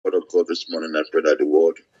word of God this morning, I pray that the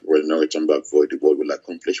word will not return back void. The word will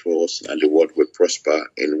accomplish for us, and the word will prosper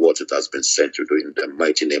in what it has been sent to do in the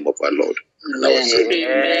mighty name of our Lord. And our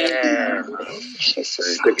Savior.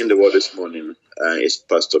 Taking the word this morning is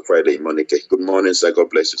Pastor Friday Monica. Good morning, sir. God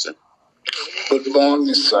bless you, sir. Good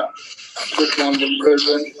morning, sir. Good morning,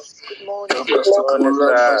 brethren. Good morning. Pastor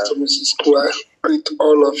Kamala, Pastor Mrs. Square, greet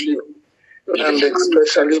all of you, and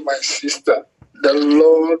especially my sister. The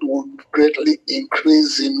Lord will greatly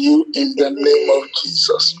increase in you in the name of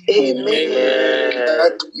Jesus. Amen.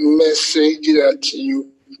 That message that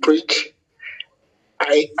you preach,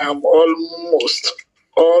 I am almost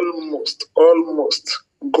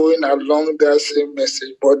going along that same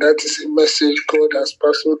message, but that is a message God has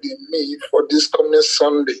passed on in me for this coming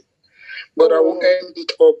Sunday. But I will end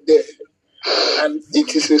it up there. And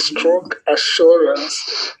it is a strong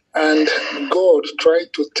assurance, and God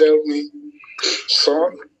tried to tell me,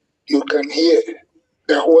 son, you can hear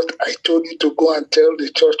that what I told you to go and tell the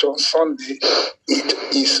church on Sunday,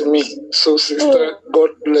 it is me. So, sister, God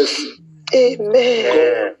bless you. Amen.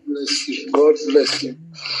 God bless you. God bless you.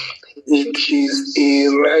 It is a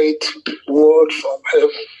right word from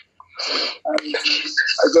heaven. And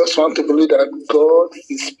I just want to believe that God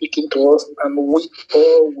is speaking to us, and we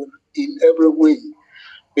all will in every way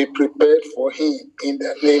be prepared for Him in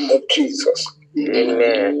the name of Jesus.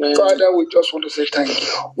 Amen. Father, we just want to say thank you.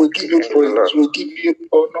 We give you praise, we give you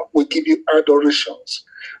honor, we give you adorations.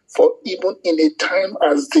 For even in a time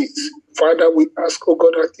as this, Father, we ask, oh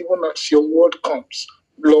God, that even as your word comes,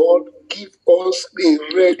 Lord, give us a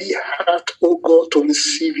ready heart, oh God, to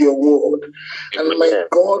receive your word. And my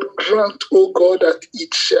God, grant, oh God, that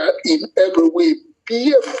it shall in every way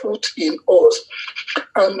bear fruit in us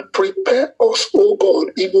and prepare us, oh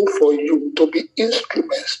God, even for you, to be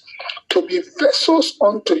instruments, to be vessels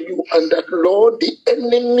unto you, and that, Lord, the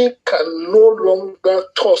enemy can no longer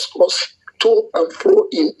toss us to and fro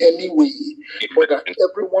in any way, but that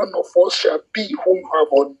every one of us shall be whom you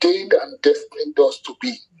have ordained and destined us to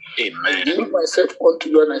be. Amen. I give myself unto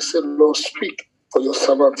you, and I say, Lord, speak, for your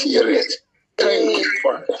servant heareth. Thank you,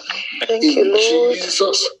 Father. Thank In you, Lord.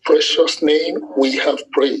 Jesus' precious name we have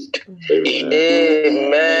prayed.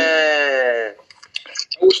 Amen.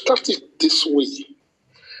 We'll start it this way.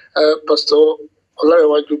 Pastor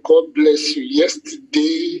Olariwaju, God bless you.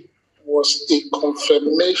 Yesterday was a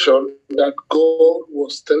confirmation that God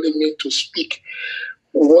was telling me to speak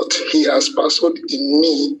what He has passed on in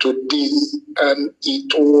me today, and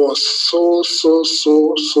it was so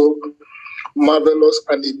marvelous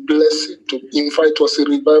and a blessing to me. In fact, it was a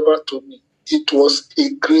revival to me. It was a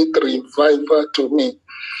great revival to me.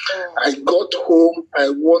 I got home, I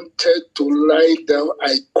wanted to lie down,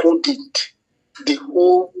 I couldn't. The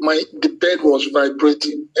bed was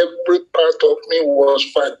vibrating. Every part of me was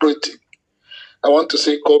vibrating. I want to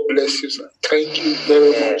say, God bless you, sir. Thank you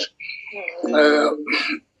very much.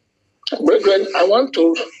 Brethren, I want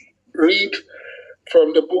to read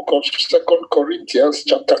from the book of 2 Corinthians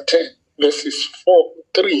chapter 10, verses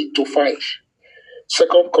 3 to 5. 2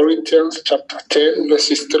 Corinthians chapter 10,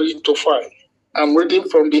 verses 3 to 5. I'm reading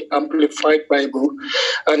from the Amplified Bible,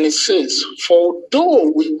 and it says, for though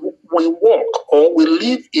we walk or we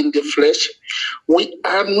live in the flesh, we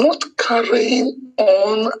are not carrying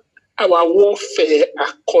on our warfare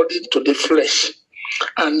according to the flesh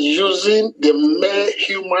and using the mere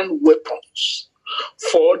human weapons.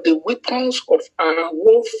 For the weapons of our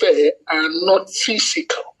warfare are not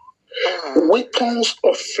physical, weapons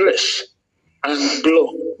of flesh and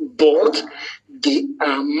blood, but they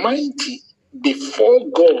are mighty before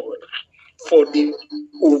God for the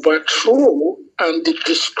overthrow and the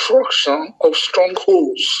destruction of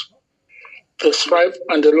strongholds. Verse 5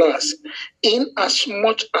 and the last.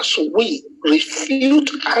 Inasmuch as we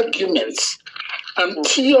refute arguments and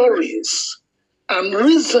theories and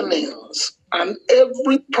reasonings and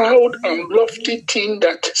every proud and lofty thing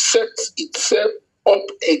that sets itself up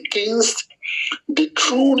against the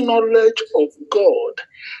true knowledge of God,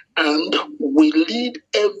 and we lead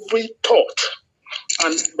every thought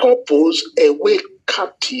and purpose away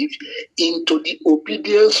captive into the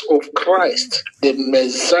obedience of Christ, the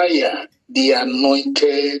Messiah, the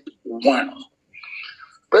Anointed One.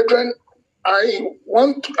 Brethren, I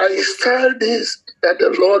style this that the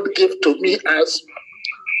Lord gave to me as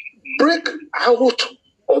break out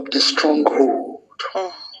of the stronghold.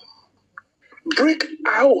 Break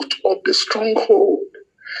out of the stronghold.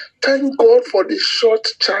 Thank God for the short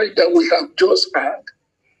time that we have just had.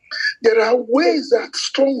 There are ways that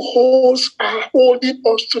strongholds are holding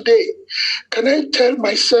us today. Can I tell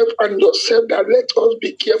myself and yourself that let us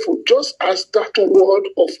be careful, just as that word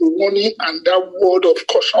of warning and that word of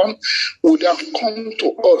caution would have come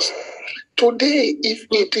to us. Today, if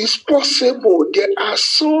it is possible, there are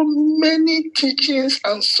so many teachings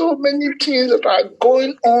and so many things that are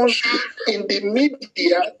going on in the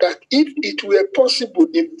media that if it were possible,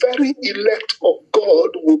 the very elect of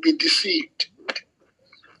God will be deceived.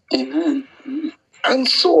 Amen. And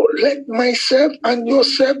so let myself and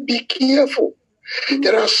yourself be careful.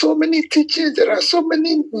 There are so many teachings, there are so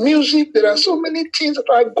many music, there are so many things that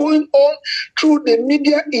are going on through the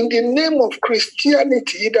media in the name of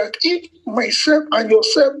Christianity that if myself and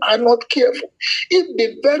yourself are not careful, if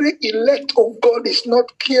the very elect of God is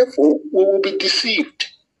not careful, we will be deceived.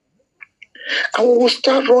 And we will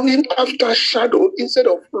start running after shadow instead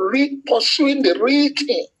of pursuing the real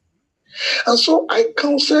thing. And so I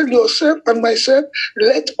counsel yourself and myself,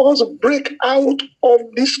 let us break out of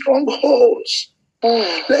these strongholds.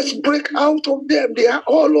 Let's break out of them. They are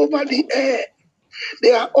all over the air.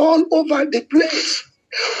 They are all over the place.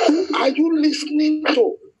 Who are you listening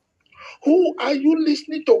to? Who are you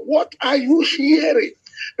listening to? What are you hearing?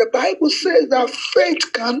 The Bible says that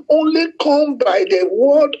faith can only come by the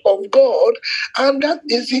word of God, and that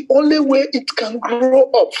is the only way it can grow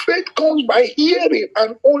up. Faith comes by hearing,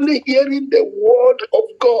 and only hearing the word of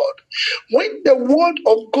God. When the word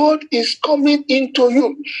of God is coming into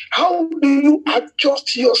you, how do you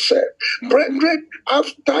adjust yourself? Brethren,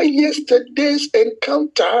 after yesterday's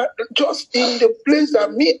encounter, just in the place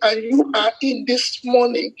that me and you are in this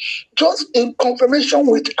morning, just in confirmation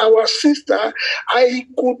with our sister, I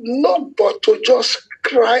could not but to just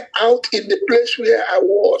cry out in the place where I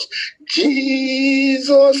was.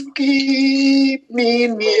 Jesus, keep me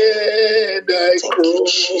near thy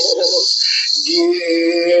cross,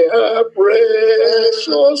 dear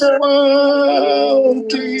precious fountain,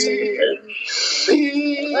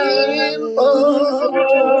 fill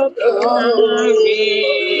up the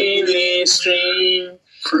healing stream.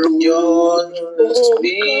 Beyond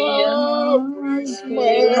Calvary's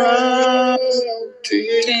mountain,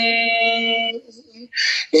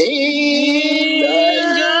 in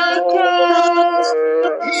the cross,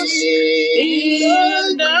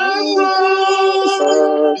 in the cross,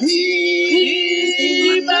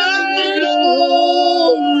 be my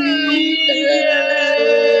glory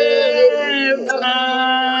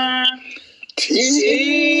ever.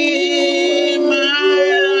 Till my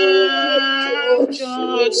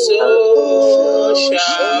raptured soul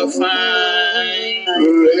shall find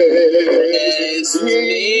rest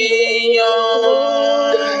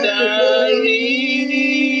beyond the river.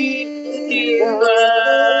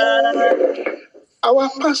 Our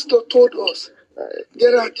pastor told us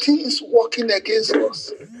there are things working against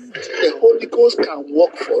us. The Holy Ghost can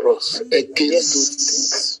work for us against those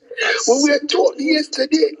things. We were told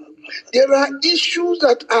yesterday there are issues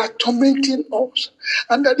that are tormenting us,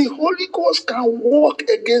 and that the Holy Ghost can work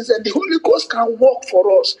against them. The Holy Ghost can work for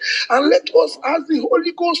us. And let us ask the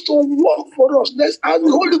Holy Ghost to work for us. Let's ask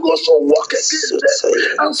the Holy Ghost to work against them.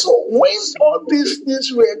 And so when all these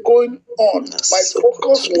things were going on, my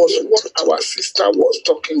focus was what our sister was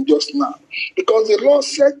talking just now. Because the Lord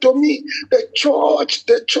said to me, the church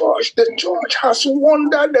has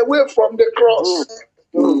wandered away from the cross.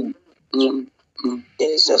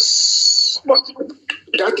 Jesus. But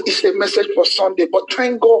that is a message for Sunday. But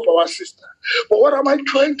thank God for our sister. But what am I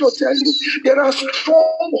trying to tell you? There are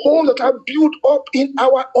strongholds that are built up in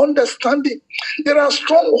our understanding. There are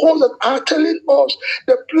strongholds that are telling us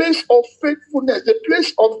the place of faithfulness, the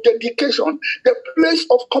place of dedication, the place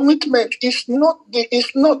of commitment is not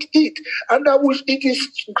it. And that which it is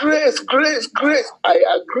grace. I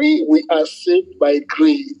agree, we are saved by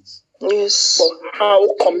grace. Yes. But how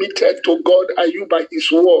committed to God are you by His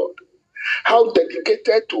word? How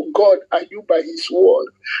dedicated to God are you by His word?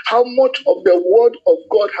 How much of the word of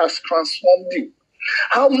God has transformed you?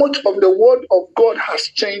 How much of the word of God has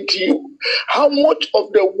changed you? How much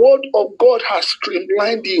of the word of God has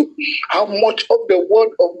streamlined you? How much of the word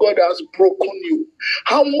of God has broken you?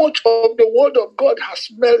 How much of the word of God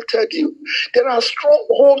has melted you? There are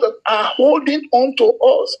strongholds that are holding on to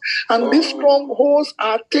us, and these strongholds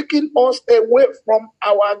are taking us away from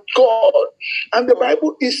our God. And the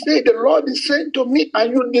Bible is saying, the Lord is saying to me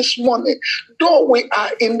and you this morning, though we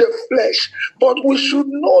are in the flesh, but we should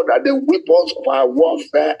know that the weapons of our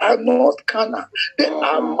warfare are not carnal. They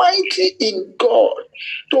are mighty in God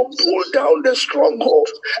to pull down the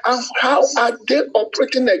strongholds. And how are they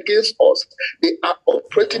operating against us? They are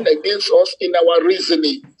operating against us in our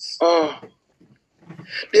reasonings.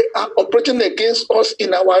 They are operating against us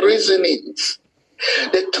in our reasonings.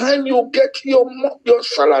 The time you get your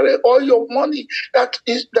salary or your money, that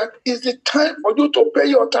is the time for you to pay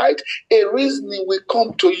your tithe. A reasoning will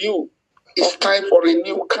come to you. It's time for a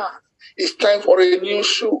new car. It's time for a new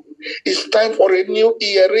shoe. It's time for a new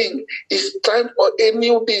earring. It's time for a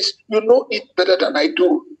new this. You know it better than I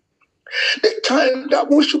do. The time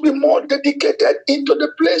that we should be more dedicated into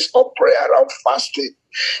the place of prayer and fasting,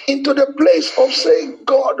 into the place of saying,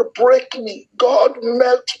 God, break me, God,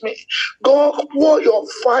 melt me, God, pour your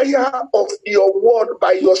fire of your word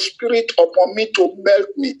by your spirit upon me to melt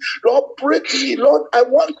me. Lord, break me. Lord, I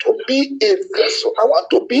want to be a vessel. I want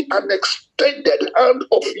to be an extended hand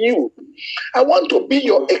of you. I want to be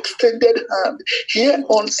your extended hand here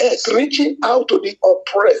on earth, reaching out to the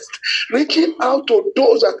oppressed, reaching out to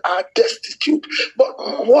those that are destitute. But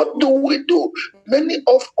what do? Many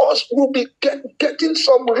of us will be getting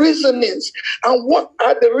some reasonings. And what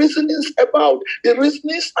are the reasonings about? The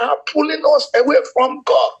reasonings are pulling us away from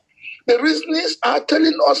God. The reasonings are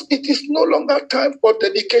telling us it is no longer time for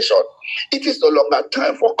dedication. It is no longer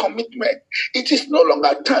time for commitment. It is no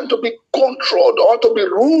longer time to be controlled or to be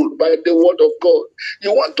ruled by the word of God.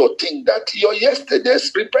 You want to think that your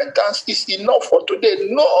yesterday's repentance is enough for today.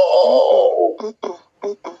 No.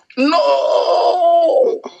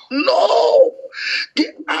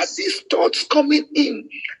 There are these thoughts coming in,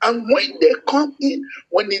 and when they come in,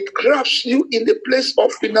 when it grabs you in the place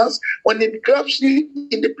of finance, when it grabs you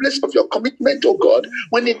in the place of your commitment to God,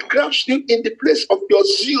 when it grabs you in the place of your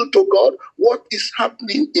zeal to God, what is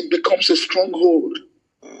happening? It becomes a stronghold.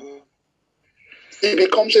 It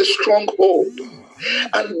becomes a stronghold.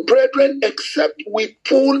 And brethren, except we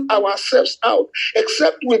pull ourselves out,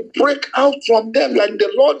 except we break out from them, like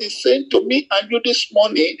the Lord is saying to me and you this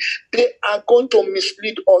morning, they are going to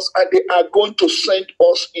mislead us and they are going to send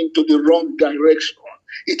us into the wrong direction.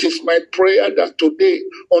 It is my prayer that today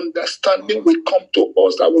understanding will come to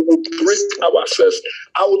us, that we will break ourselves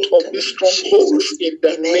out of these strongholds in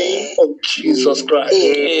the name of Jesus Christ.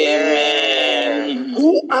 Amen.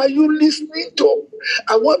 Who are you listening to?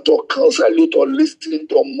 I want to counsel you to listen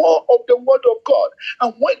to more of the word of God.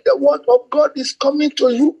 And when the word of God is coming to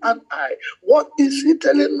you and I, what is he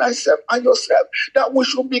telling myself and yourself? That we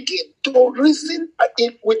should begin to reason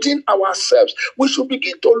within ourselves. We should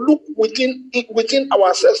begin to look within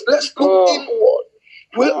ourselves. Let's look inward.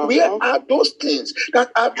 Where are those things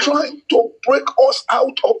that are trying to break us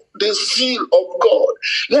out of the zeal of God?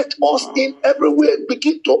 Let us in every way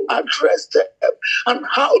begin to address them. And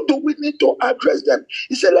how do we need to address them?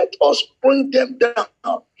 He said, let us bring them down.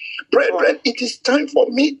 Brethren, it is time for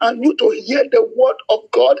me and you to hear the word of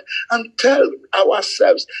God and tell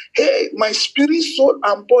ourselves, hey, my spirit, soul,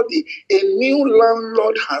 and body, a new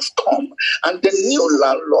landlord has come. And the new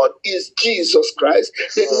landlord is Jesus Christ.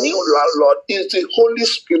 The new landlord is the Holy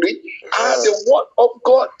Spirit. And the word of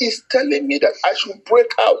God is telling me that I should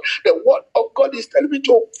break out. The word of God is telling me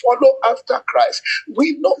to follow after Christ.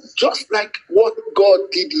 We know just like what God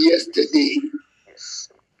did yesterday.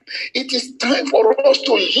 It is time for us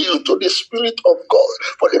to yield to the Spirit of God.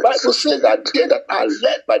 For the Bible says that they that are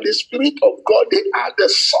led by the Spirit of God, they are the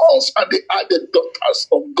sons and they are the daughters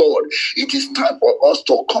of God. It is time for us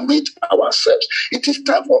to commit ourselves. It is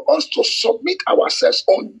time for us to submit ourselves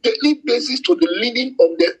on a daily basis to the leading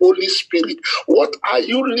of the Holy Spirit. What are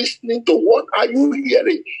you listening to? What are you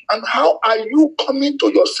hearing? And how are you coming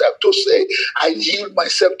to yourself to say, I yield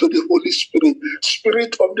myself to the Holy Spirit?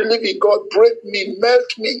 Spirit of the living God, break me,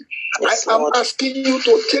 melt me. Yes, I am asking you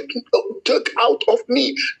to take out of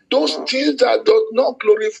me those things that does not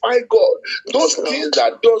glorify God, those things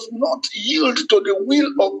that does not yield to the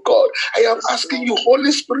will of God. I am asking you,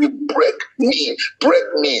 Holy Spirit, break me,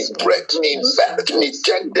 melt me,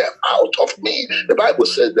 take them out of me. The Bible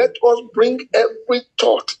says, let us bring every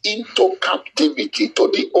thought into captivity to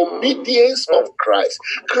the obedience of Christ.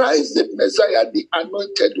 Christ the Messiah, the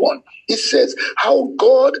anointed one. It says how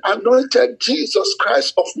God anointed Jesus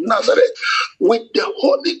Christ of Nazareth with the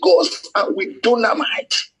Holy Ghost and with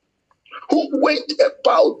dynamite, who went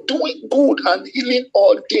about doing good and healing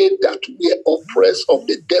all they that were oppressed of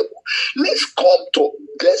the devil. Let's come to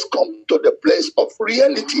the place of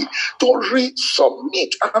reality, to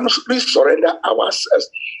resubmit and resurrender ourselves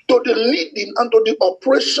to the leading and to the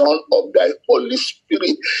operation of thy Holy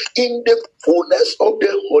Spirit. In the fullness of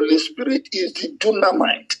the Holy Spirit is the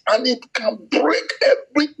dynamite, and it can break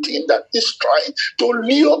everything that is trying to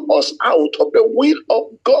lure us out of the will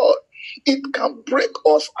of God. It can break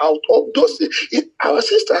us out of those things. Our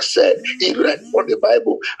sister said, he read from the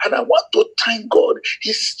Bible, and I want to thank God.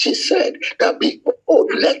 She said that,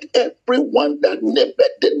 behold, let everyone that named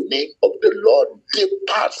the name of the Lord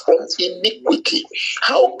depart from iniquity.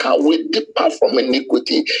 How can we depart from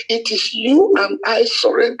iniquity? It is you and I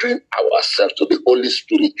surrendering ourselves to the Holy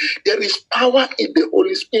Spirit. There is power in the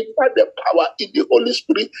Holy Spirit. In fact, the power in the Holy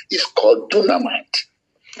Spirit is called dynamite.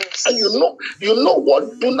 And you know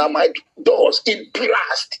what dynamite does? It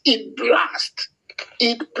blasts.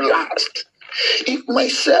 If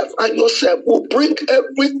myself and yourself will bring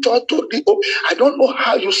every thought to the I don't know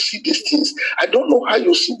how you see these things. And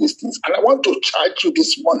I want to charge you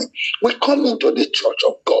this morning. We come into the church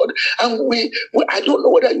of God, and we I don't know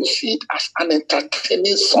whether you see it as an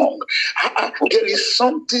entertaining song. There is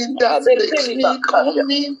something that makes me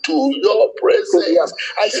come into your presence.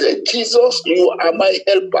 I say, Jesus, you are my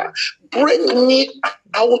helper. Bring me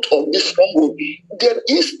out of this stronghold. There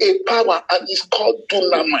is a power, and it's called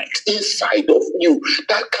dynamite inside of you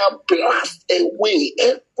that can blast away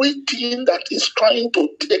everything that is trying to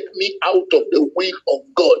take me out of the will of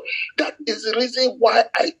God. That is the reason why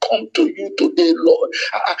I come to you today, Lord.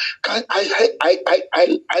 I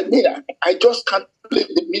just can't play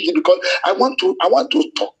the music because I want to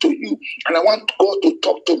talk to you, and I want God to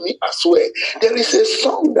talk to me as well. There is a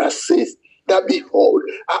song that says that, behold,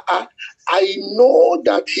 I know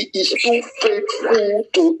that he is too faithful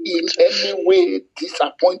to in any way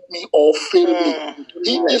disappoint me or fail me.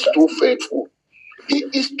 He is too faithful. He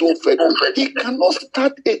is too faithful. He cannot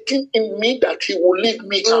start a thing in me that he will leave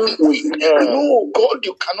me halfway. No, God,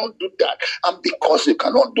 you cannot do that. And because you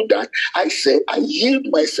cannot do that, I say I yield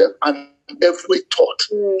myself and every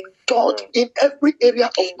thought in every area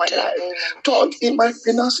of my life, thought in my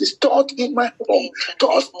finances, thought in my home,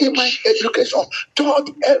 thought in my education, thought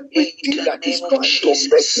everything that is trying to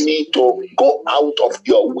make me to go out of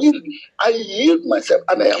your will. I yield myself,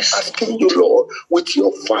 and I am asking you, Lord, with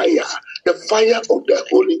your fire, the fire of the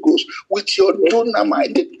Holy Ghost, with your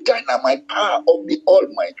dynamite, the dynamite power of the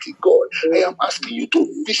Almighty God, I am asking you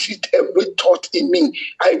to visit every thought in me.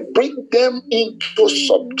 I bring them into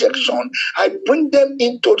subjection. I bring them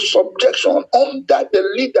into subjection under the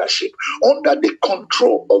leadership, under the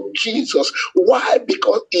control of Jesus. Why?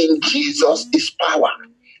 Because in Jesus is power.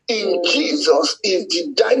 In Jesus is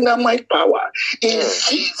the dynamite power. In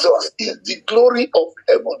Jesus is the glory of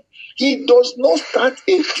heaven. He does not start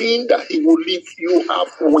a thing that he will leave you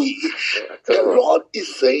halfway. The Lord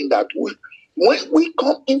is saying that when we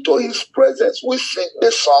come into his presence, we sing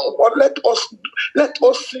the song, but let us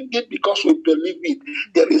sing it because we believe it.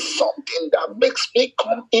 There is something that makes me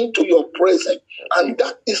come into your presence, and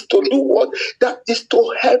that is to do what? That is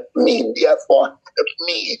to help me. Therefore, help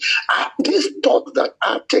me. These thoughts that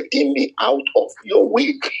are taking me out of your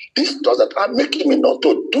will, these thoughts that are making me not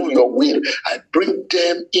to do your will, I bring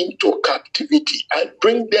them into captivity. I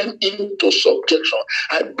bring them into subjection.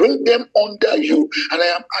 I bring them under you, and I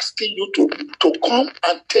am asking you to come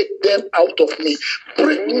and take them out of me.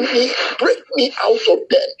 Break me out of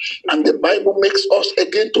them. And the Bible makes us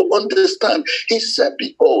again to understand. He said,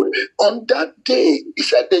 behold, on that day, he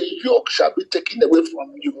said, the yoke shall be taken away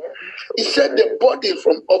from you. He said, the burden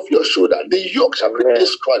from off your shoulder, the yoke shall be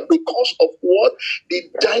destroyed because of what? The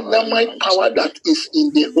dynamite power that is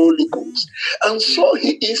in the Holy Ghost. And so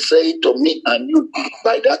he is saying to me and you,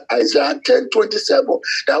 by that Isaiah 10:27,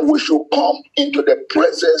 that we should come into the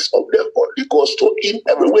presence of the Holy Ghost, to in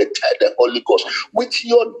every way tell the Holy Ghost, with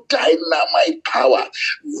your dynamite power,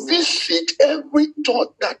 visit every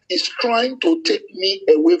thought that is trying to take me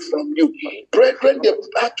away from you. Brethren, the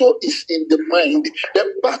battle is in the mind.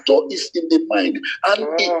 The battle is in the mind, and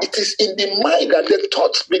it is in the mind that the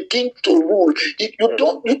thoughts begin to rule.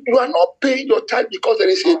 You are not paying your time because there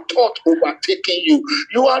is a thought overtaking you.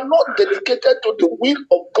 You are not dedicated to the will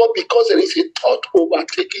of God because there is a thought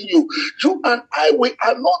overtaking you. You and I, we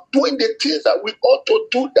are not doing the things that we ought to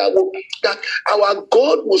do, that our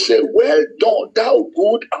God will say, well done, thou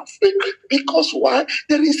good and faithful. Because why?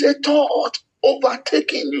 There is a thought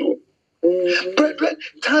overtaking you. Brethren,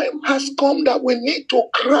 time has come that we need to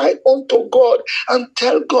cry unto God and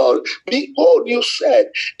tell God, behold, you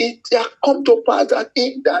said it shall come to pass that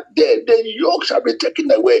in that day the yoke shall be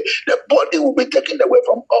taken away, the body will be taken away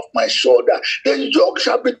from off my shoulder, the yoke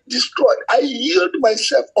shall be destroyed. I yield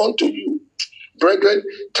myself unto you. Brethren,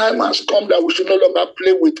 time has come that we should no longer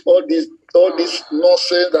play with all this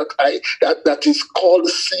nonsense that is called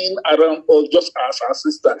sin around us, just as our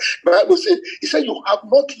sister. The Bible says, he said, you have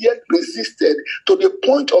not yet resisted to the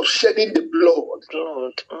point of shedding the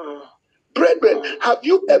blood. Brethren, have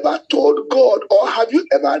you ever told God, or have you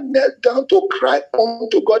ever knelt down to cry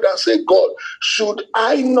unto God and say, God, should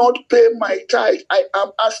I not pay my tithe? I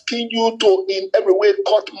am asking you to in every way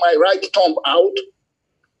cut my right thumb out.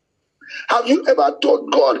 Have you ever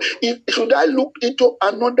told God, should I look into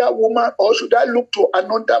another woman or should I look to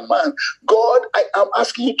another man? God, I am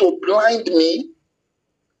asking you to blind me.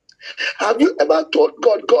 Have you ever told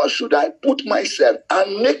God, God, should I put myself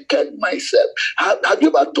and naked myself? Have you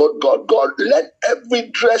ever told God, God, let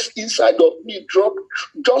every dress inside of me drop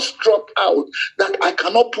out, that I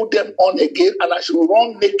cannot put them on again and I should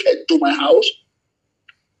run naked to my house?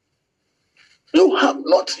 You have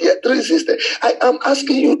not yet resisted. I am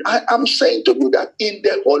asking you, I am saying to you that in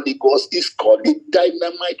the Holy Ghost is called the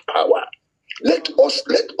dynamite power. Let us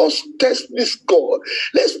test this God.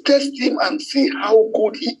 Let's test him and see how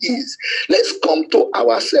good he is. Let's come to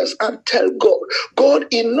ourselves and tell God, God,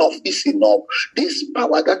 enough is enough. This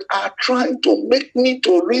power that are trying to make me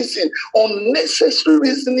to reason, unnecessary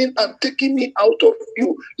reasoning and taking me out of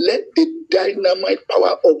you, let the dynamite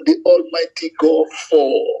power of the Almighty God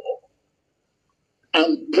fall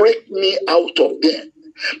and break me out of them.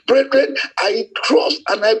 Brethren, I trust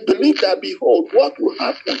and I believe that, behold, what will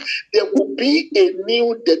happen? There will be a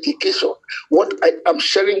new dedication. What I am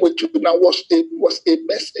sharing with you now was a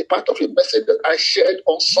part of a message that I shared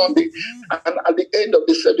on Sunday, and at the end of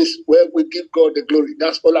the service, where we give God the glory.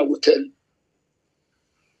 That's all I will tell you.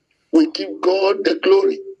 We give God the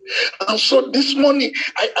glory. And so this morning,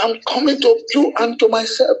 I am coming to you and to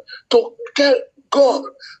myself to tell God,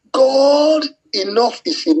 God, enough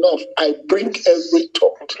is enough. I bring every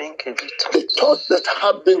thought. The thoughts that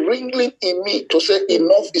have been ringing in me to say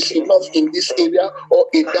enough is enough in this area or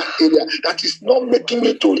in that area, that is not making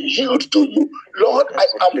me to yield to you. Lord, I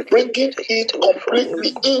am bringing it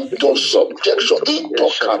completely into subjection, into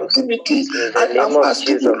captivity. I am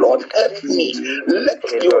asking you, Lord, help me. Let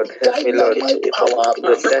your dynamic power in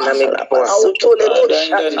the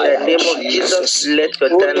name of Jesus, let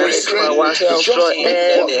your dynamic power destroy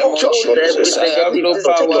every negative thought. In the name of Jesus, I have no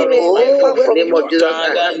power of my own.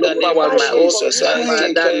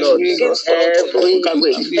 Father, Lord, every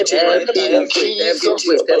weight that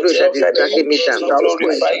is dragging me down.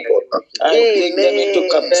 Amen.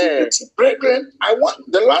 Brethren,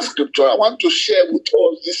 the last scripture I want to share with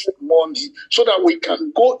us this morning, so that we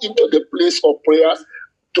can go into the place of prayer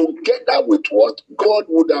together with what God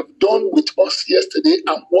would have done with us yesterday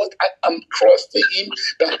and what I am trusting him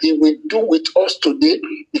that he will do with us today,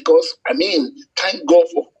 because thank God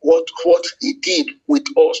for what he did with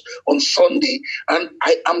us on Sunday, and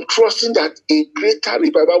I am trusting that a greater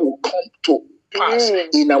revival will come to pass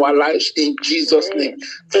in our lives in Jesus' name.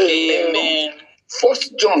 Amen. 1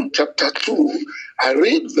 John chapter 2, I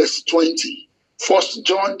read verse 20. 1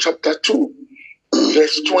 John chapter 2,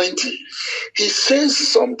 verse 20. He says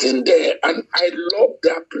something there, and I love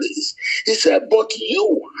that place. He said, but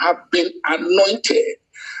you have been anointed.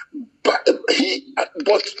 But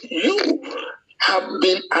you have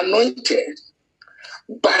been anointed.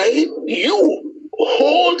 By you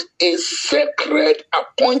hold a sacred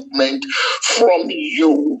appointment from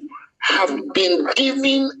you, have been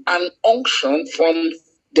given an unction from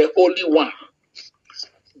the Holy One.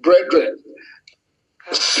 Brethren,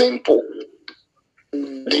 simple.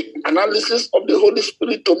 The analysis of the Holy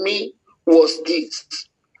Spirit to me was this.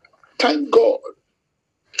 Thank God,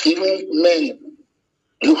 even men,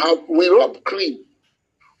 we rub cream,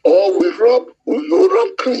 or you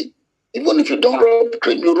rub cream. Even if you don't rub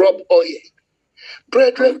cream, you rub oil.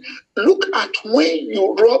 Brethren, look at when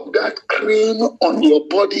you rub that cream on your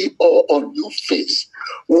body or on your face.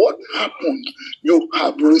 What happened? You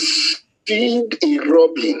have received a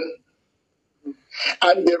rubbing.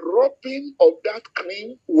 And the rubbing of that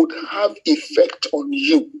cream would have effect on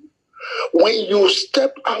you. When you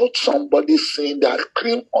step out, somebody seeing that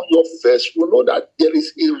cream on your face will know that there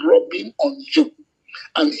is a rubbing on you.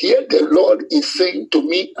 And here the Lord is saying to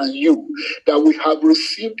me and you that we have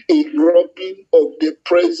received a rubbing of the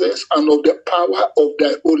presence and of the power of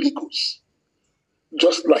the Holy Ghost.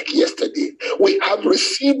 Just like yesterday, we have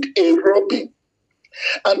received a rubbing.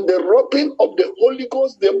 And the rubbing of the Holy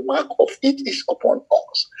Ghost, the mark of it is upon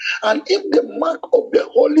us. And if the mark of the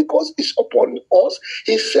Holy Ghost is upon us,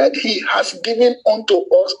 he said he has given unto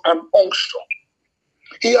us an unction.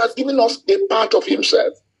 He has given us a part of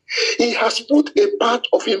himself. He has put a part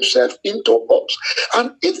of himself into us.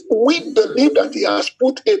 And if we believe that he has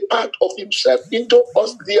put a part of himself into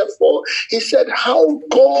us, therefore, he said how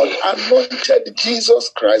God anointed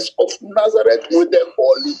Jesus Christ of Nazareth with the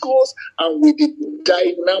Holy Ghost and with the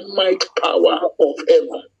dynamite power of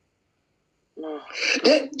heaven.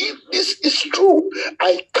 Then if this is true,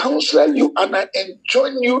 I counsel you and I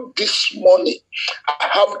enjoin you this morning. I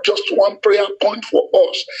have just one prayer point for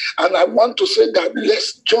us, and I want to say that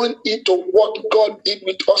let's join into what God did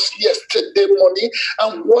with us yesterday morning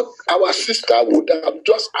and what our sister would have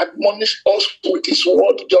just admonished us with his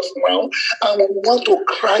word just now. And we want to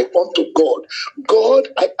cry unto God. God,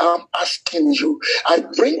 I am asking you, I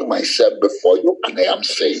bring myself before you, and I am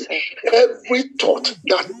saying, every thought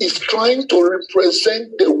that is trying to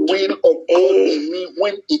represent the will of God in me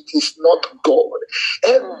when it is not God,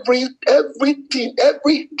 everything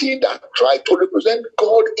that tries to represent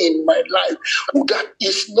God in my life that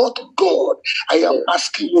is not God, I am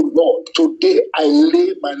asking you, Lord, today I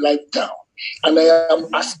lay my life down. And I am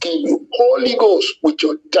asking you, Holy Ghost, with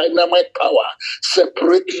your dynamite power,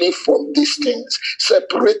 separate me from these things.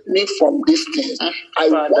 Separate me from these things. I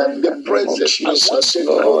want the presence. I want the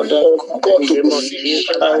glory of God to be seen.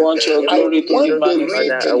 I want your glory to be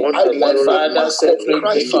manifested. I want the Father, separate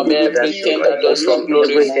me from everything that does not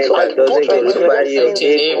glorify. Glorify your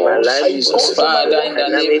name, my life, Jesus. Father, in the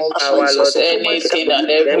name of Jesus, anything and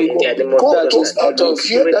everything that is out of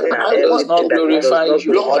you, that does not glorify you,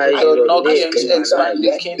 does not expand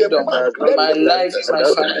the kingdom, my life, my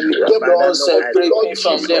family, Lord, separate me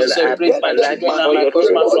from them, separate my children and my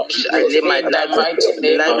husband from you, in the mighty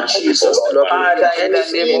name of Jesus. Father, in the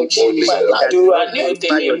name of Jesus, do a new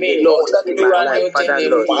thing in me, Lord, do a new thing in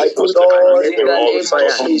me, Lord, in the name of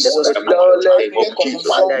Jesus, Lord, let me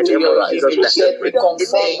conform to your image, let me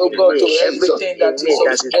conform, oh God, to everything that is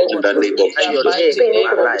of heaven, in the mighty name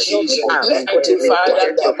of Jesus.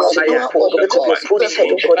 Father,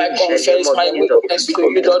 I confess my weakness to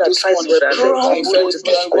you, Lord, this morning. I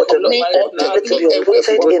confess my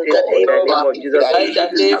in the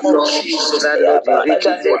name of Jesus. In the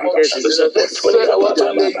name of Jesus. What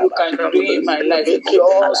only you can do in my life.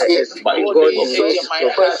 Lord, my body, in my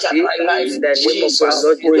heart and my life. In Jesus.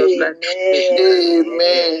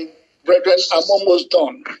 Amen. Brethren, I'm almost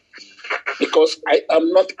done because I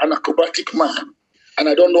am not an acrobatic man and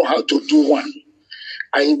I don't know how to do one.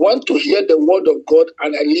 I want to hear the word of God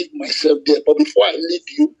and I leave myself there. But before I leave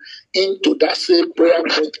you into that same prayer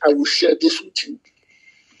point, I will share this with you.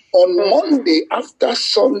 On Monday, after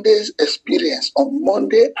Sunday's experience, on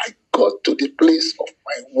Monday, I got to the place of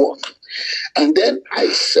my work. And then I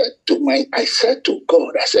said to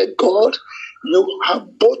God, I said, God, you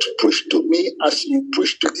have both preached to me as you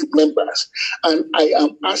preached to the members. And I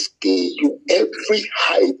am asking you every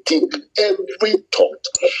high thing, every thought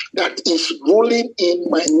that is ruling in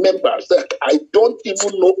my members that I don't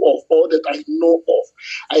even know of or that I know of.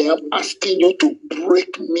 I am asking you to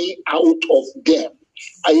break me out of them.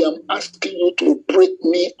 I am asking you to break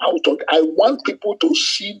me out of. I want people to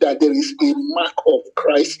see that there is a mark of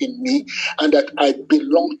Christ in me, and that I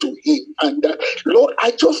belong to Him, and that Lord, I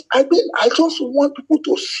just want people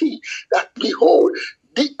to see that behold,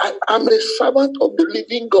 I am a servant of the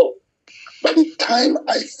living God. By the time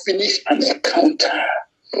I finish an encounter,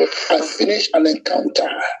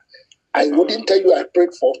 I wouldn't tell you I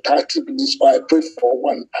prayed for 30 minutes or I prayed for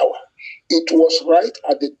 1 hour. It was right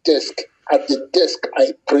at the desk. At the desk,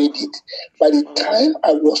 I prayed it. By the time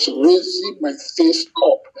I was raising my face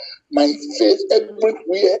up, my face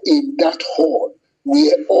everywhere in that hall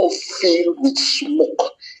were all filled with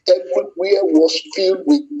smoke. Everywhere was filled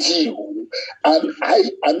with dew. And I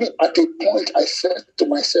mean, at a point, I said to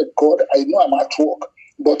myself, God, I know I'm at work,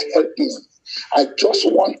 but help me. I just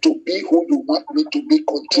want to be who you want me to be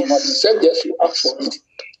continually. He said, yes, you ask for it,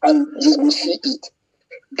 and you will see it.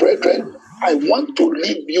 Brethren, I want to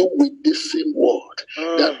leave you with this same word,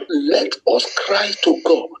 that let us cry to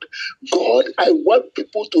God. God, I want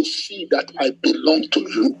people to see that I belong to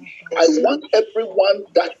you. I want everyone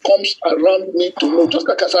that comes around me to know, just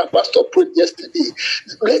like as our pastor prayed yesterday,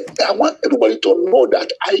 I want everybody to know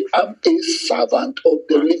that I am a servant of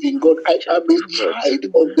the living God. I am a child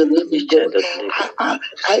of the living God.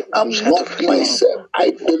 I am not myself.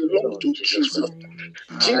 I belong to Jesus.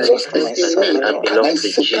 Jesus is in me. Can I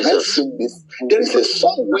sing this? There is a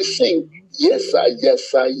song we sing. Yes,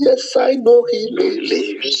 I know He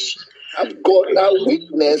lives. I've got a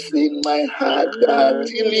witness in my heart that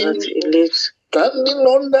He lives. Standing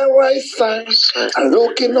on the right side and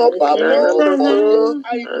looking up above,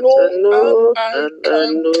 I know and I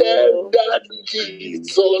can tell that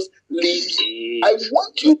Jesus lives. I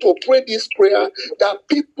want you to pray this prayer that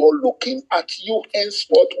people looking at you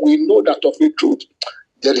henceforth will know that of a truth.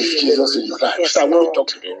 There is Jesus in your life. Shall we talk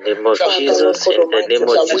to In the name of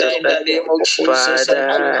Jesus, in the name of Jesus, Father,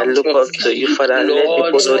 I look up to you, Father. Let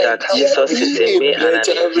people know that Jesus is in me and I'm in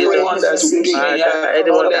Jesus. Father,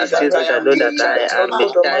 anyone that sees me that know that I am a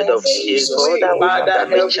child of Jesus,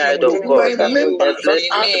 I'm a child of God. Let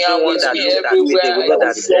everyone that looks at me, they will know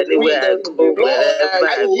that anywhere I go, wherever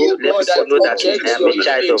I go, let people know that I am a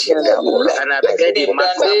child of God. And I bear the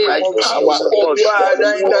mark of Christ.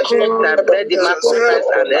 I bear the mark of Christ,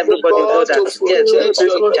 and everybody knows that yes, this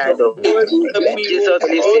is a child of God. Jesus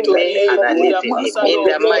lives in me and I live in him. In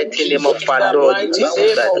the mighty name of our Lord Jesus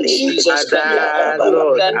Christ. Father,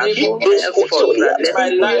 Lord, and henceforth, let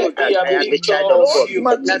people know that I am a child of God.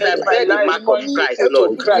 That I bear the mark of Christ,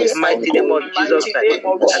 Lord. In the mighty name of Jesus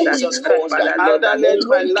Christ. Father, Lord, that they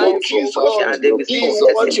look for me and they will see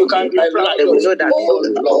what you can do. They will know that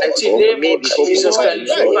Christ is in me before people are in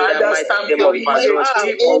me. In the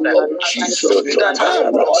mighty name of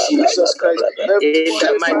our Lord Jesus Christ. In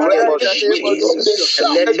the mighty name of Jesus,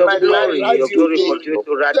 let your glory continue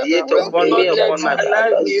to radiate upon me, upon my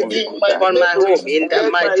family, upon my home. In the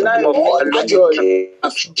mighty name of our Lord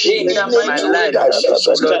Jesus, my life,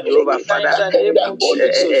 Lord Jehovah, Father,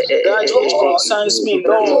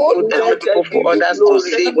 for others to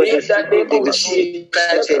see when they see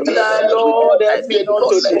Christ in me. Lord, help me not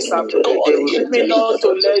to disappoint. Help me not to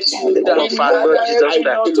let you down. Of our Lord Jesus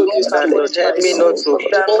Christ, Lord, help me not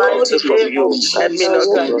to keep from you. Help me not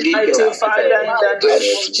to leave your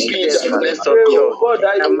the rest of joy. God,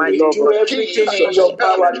 I will do everything in your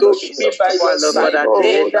power to keep me by your side.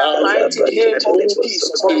 In the mighty name of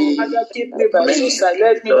Jesus, Father, keep me by your side.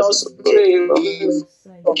 Let me not stray away.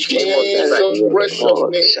 Jesus' precious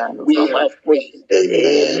name, we have prayed.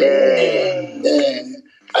 Amen.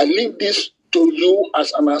 I leave this to you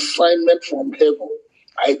as an assignment from heaven.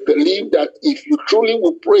 I believe that if you truly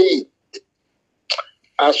will pray,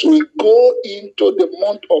 as we go into the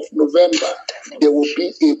month of November, there will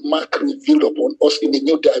be a mark revealed upon us in a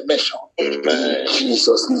new dimension. Amen. In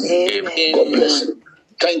Jesus' name. God bless you.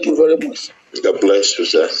 Thank you very much. God bless you,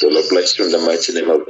 sir. The Lord bless you in the mighty name of